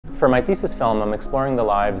For my thesis film, I'm exploring the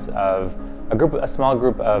lives of a small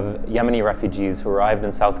group of Yemeni refugees who arrived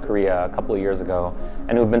in South Korea a couple of years ago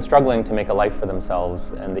and who've been struggling to make a life for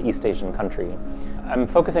themselves in the East Asian country. I'm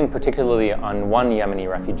focusing particularly on one Yemeni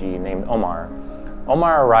refugee named Omar.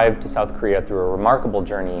 Omar arrived to South Korea through a remarkable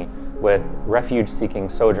journey with refuge-seeking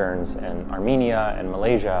sojourns in Armenia and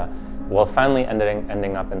Malaysia, while finally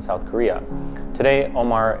ending up in South Korea. Today,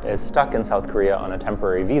 Omar is stuck in South Korea on a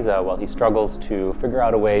temporary visa while he struggles to figure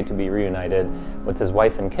out a way to be reunited with his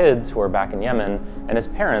wife and kids who are back in Yemen, and his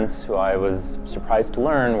parents, who I was surprised to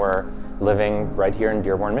learn were living right here in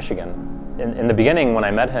Dearborn, Michigan. In the beginning, when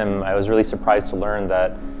I met him, I was really surprised to learn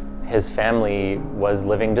that his family was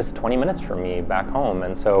living just 20 minutes from me back home.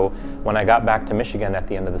 And so when I got back to Michigan at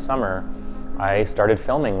the end of the summer, I started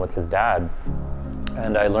filming with his dad.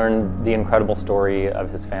 And I learned the incredible story of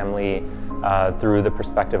his family through the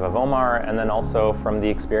perspective of Omar, and then also from the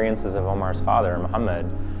experiences of Omar's father,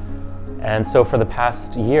 Muhammad. And so for the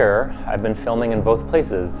past year, I've been filming in both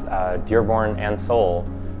places, Dearborn and Seoul,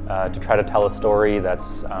 to try to tell a story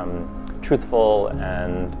that's truthful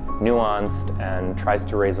and nuanced and tries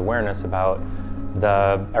to raise awareness about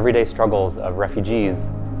the everyday struggles of refugees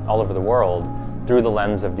all over the world through the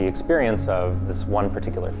lens of the experience of this one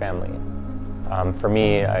particular family. For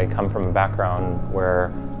me, I come from a background where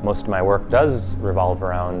most of my work does revolve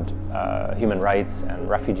around human rights and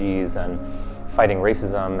refugees and fighting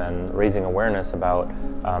racism and raising awareness about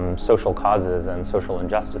social causes and social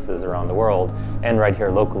injustices around the world, and right here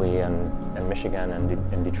locally in Michigan and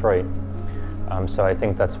in Detroit. So I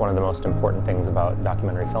think that's one of the most important things about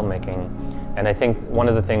documentary filmmaking. And I think one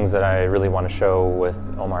of the things that I really want to show with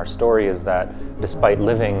Omar's story is that despite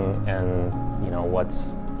living in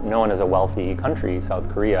what's known as a wealthy country, South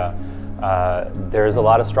Korea, there's a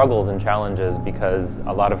lot of struggles and challenges because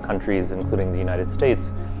a lot of countries, including the United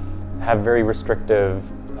States, have very restrictive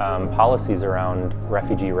policies around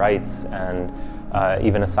refugee rights and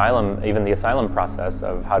even the asylum process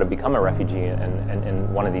of how to become a refugee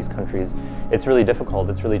in one of these countries. It's really difficult,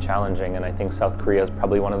 it's really challenging, and I think South Korea is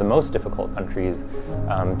probably one of the most difficult countries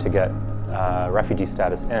to get refugee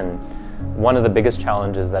status in. One of the biggest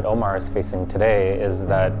challenges that Omar is facing today is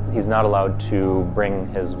that he's not allowed to bring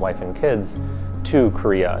his wife and kids to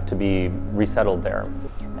Korea to be resettled there.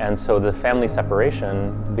 And so the family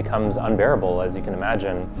separation becomes unbearable, as you can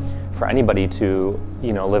imagine, for anybody to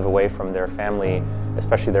live away from their family,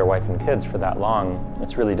 especially their wife and kids, for that long.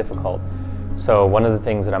 It's really difficult. So one of the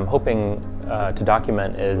things that I'm hoping to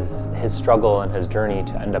document is his struggle and his journey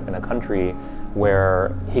to end up in a country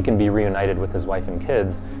where he can be reunited with his wife and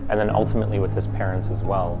kids, and then ultimately with his parents as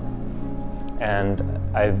well. And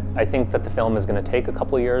I think that the film is going to take a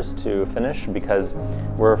couple years to finish because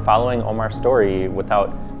we're following Omar's story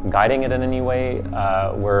without guiding it in any way.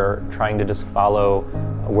 We're trying to just follow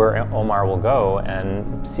where Omar will go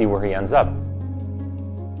and see where he ends up.